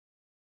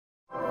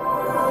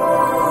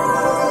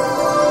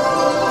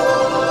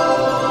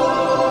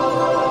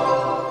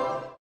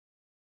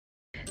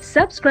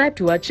Subscribe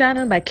to our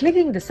channel by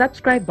clicking the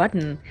subscribe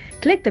button.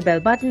 Click the bell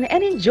button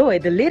and enjoy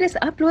the latest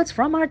uploads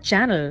from our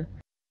channel.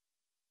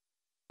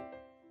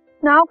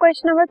 Now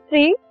question number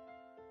 3.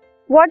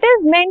 What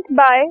is meant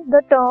by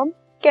the term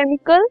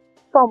chemical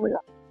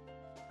formula?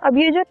 अब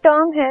ये जो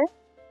term है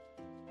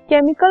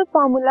chemical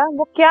formula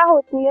वो क्या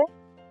होती है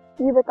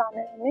ये बताना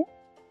है हमें.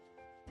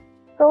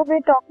 So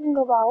we are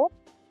talking about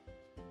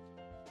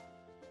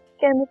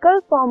chemical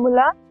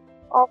formula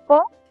of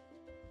a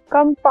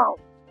compound.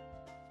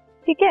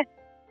 ठीक है,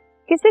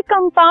 किसी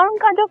कंपाउंड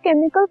का जो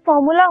केमिकल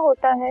फॉर्मूला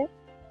होता है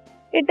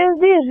इट इज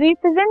द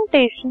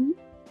रिप्रेजेंटेशन,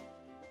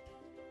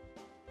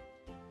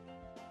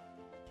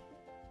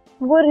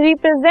 वो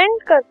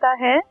रिप्रेजेंट करता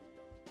है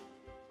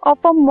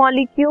of a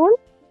molecule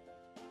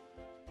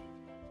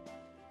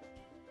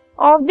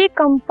of the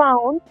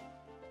compound.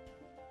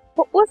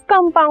 तो उस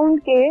कंपाउंड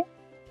के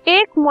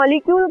एक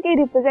मॉलिक्यूल की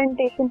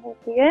रिप्रेजेंटेशन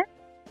होती है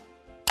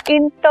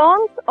in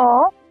terms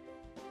of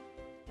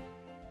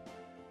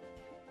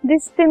the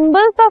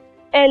symbols of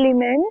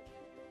element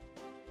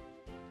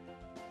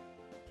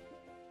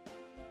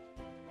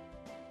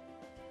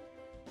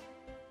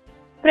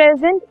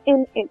present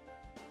in it.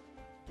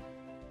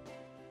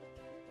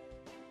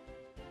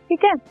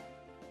 ठीक है,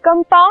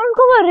 कंपाउंड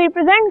को वो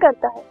रिप्रेजेंट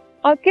करता है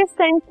और किस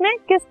सेंस में,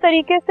 किस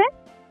तरीके से,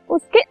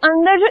 उसके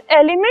अंदर जो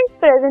एलिमेंट्स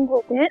प्रेजेंट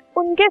होते हैं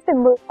उनके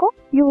सिंबल्स को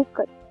यूज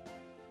करते हैं.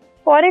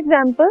 फॉर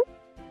एग्जाम्पल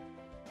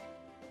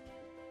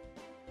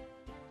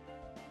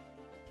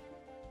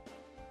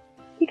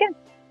ठीक है,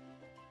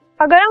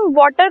 अगर हम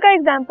वाटर का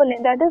एग्जाम्पल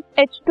लें that is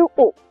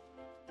H2O.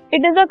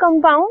 It is a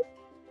compound.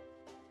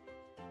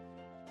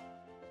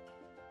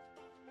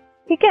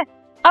 ठीक है,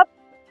 अब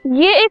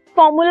ये एक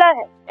फॉर्मूला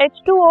है.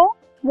 H2O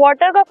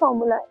वाटर का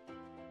फॉर्मूला है.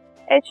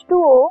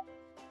 H2O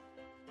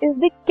is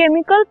the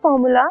chemical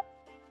formula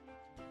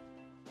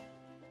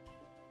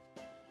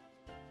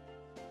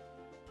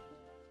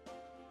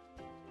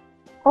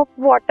of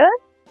water.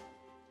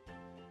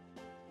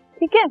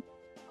 ठीक है,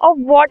 और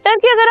वाटर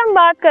की अगर हम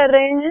बात कर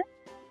रहे हैं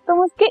तो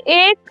हम उसके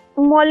एक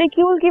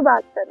मॉलिक्यूल की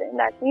बात कर रहे हैं.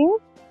 That means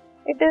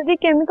it is the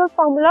chemical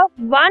formula of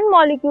one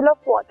molecule of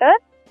water.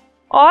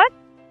 और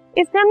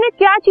इसमें हमने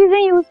क्या चीजें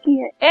यूज की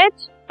हैं,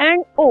 H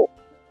एंड O.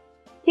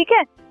 ठीक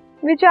है,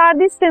 which are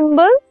the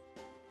symbols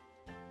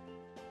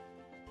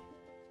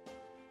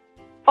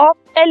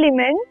of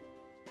element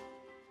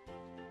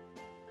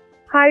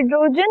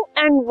hydrogen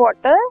and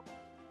water.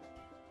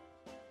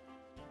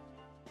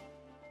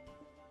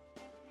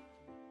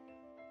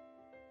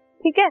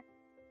 ठीक है,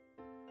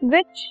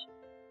 which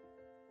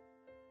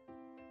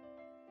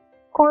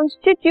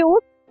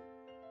constitute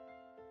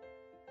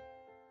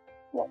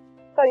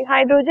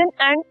hydrogen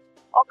and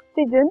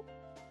oxygen,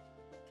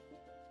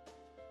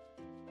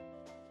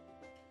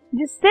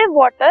 जिससे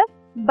वाटर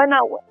बना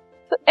हुआ है.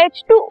 तो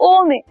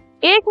H2O में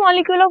एक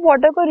मॉलिक्यूल ऑफ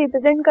वाटर को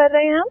रिप्रेजेंट कर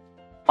रहे हैं हम,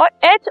 और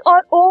H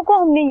और O को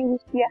हमने यूज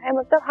किया है,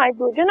 मतलब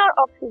हाइड्रोजन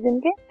और ऑक्सीजन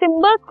के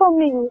सिंबल्स को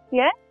हमने यूज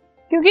किया है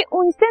क्योंकि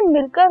उनसे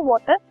मिलकर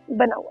वाटर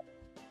बना हुआ है.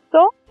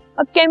 तो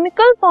a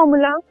chemical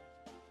formula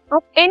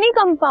of any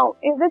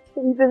compound is its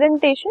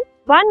representation.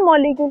 One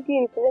molecule की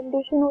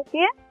रिप्रेजेंटेशन होती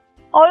है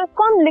और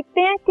उसको हम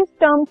लिखते हैं किस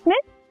टर्म्स में,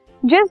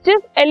 जिस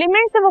जिस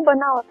एलिमेंट से वो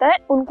बना होता है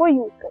उनको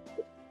यूज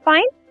करके.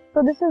 Fine,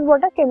 so this is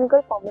what a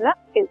chemical formula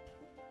is.